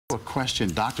A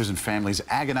question doctors and families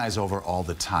agonize over all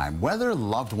the time: whether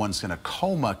loved ones in a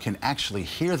coma can actually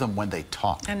hear them when they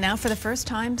talk. And now, for the first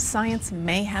time, science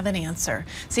may have an answer.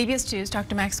 CBS 2's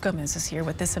Dr. Coma is here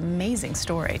with this amazing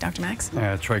story. Dr. Max?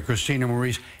 That's right, Christina,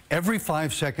 Maurice. Every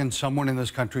 5 seconds, someone in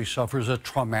this country suffers a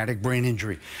traumatic brain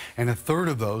injury, and a third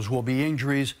of those will be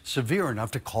injuries severe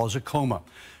enough to cause a coma.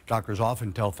 Doctors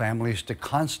often tell families to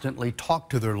constantly talk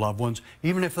to their loved ones,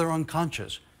 even if they're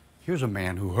unconscious. Here's a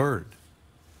man who heard.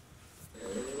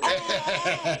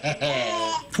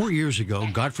 4 years ago,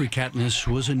 Godfrey Katniss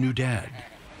was a new dad.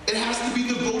 It has to be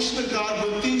devotion to God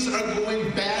when things are going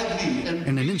badly.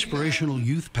 And an inspirational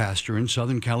youth pastor in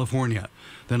Southern California.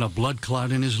 Then a blood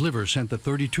clot in his liver sent the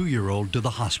 32-year-old to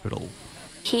the hospital.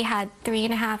 He had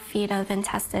 3.5 feet of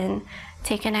intestine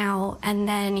taken out, and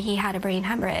then he had a brain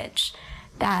hemorrhage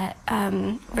that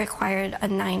required a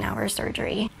 9-hour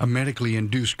surgery. A medically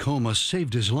induced coma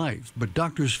saved his life, but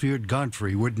doctors feared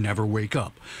Godfrey would never wake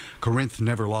up. Corinth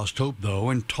never lost hope,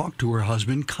 though, and talked to her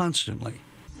husband constantly.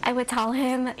 I would tell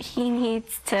him he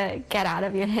needs to get out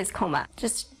of his coma.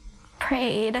 Just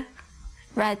prayed,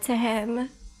 read to him,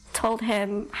 told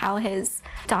him how his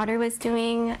daughter was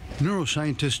doing.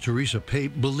 Neuroscientist Teresa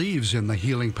Pape believes in the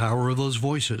healing power of those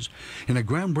voices. In a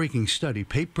groundbreaking study,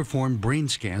 Pape performed brain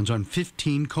scans on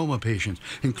 15 coma patients,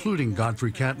 including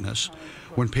Godfrey Katniss.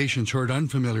 When patients heard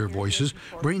unfamiliar voices,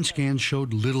 brain scans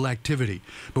showed little activity.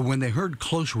 But when they heard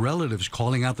close relatives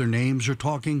calling out their names or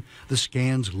talking, the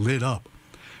scans lit up.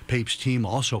 Pape's team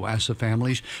also asked the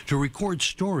families to record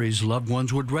stories loved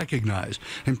ones would recognize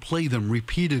and play them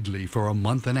repeatedly for a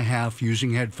month and a half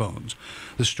using headphones.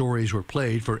 The stories were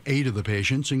played for 8 of the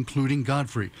patients, including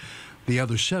Godfrey. The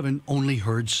other 7 only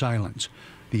heard silence.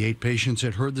 The 8 patients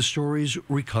that heard the stories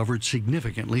recovered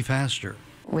significantly faster.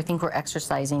 We think we're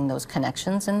exercising those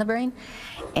connections in the brain,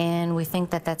 and we think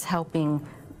that that's helping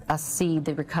us see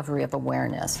the recovery of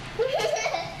awareness.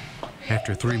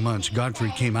 After 3 months,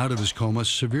 Godfrey came out of his coma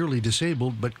severely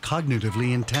disabled but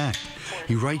cognitively intact.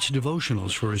 He writes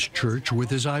devotionals for his church with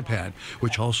his iPad,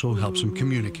 which also helps him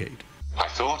communicate. I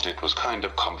thought it was kind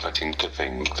of comforting to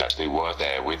think that they were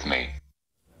there with me.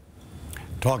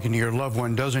 Talking to your loved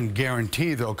one doesn't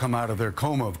guarantee they'll come out of their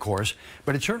coma, of course,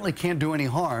 but it certainly can't do any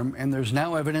harm, and there's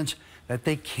now evidence that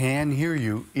they can hear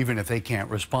you even if they can't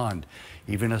respond.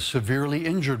 Even a severely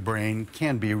injured brain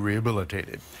can be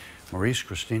rehabilitated. Maurice,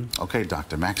 Christine. Okay,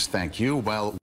 Dr. Max, thank you. Well.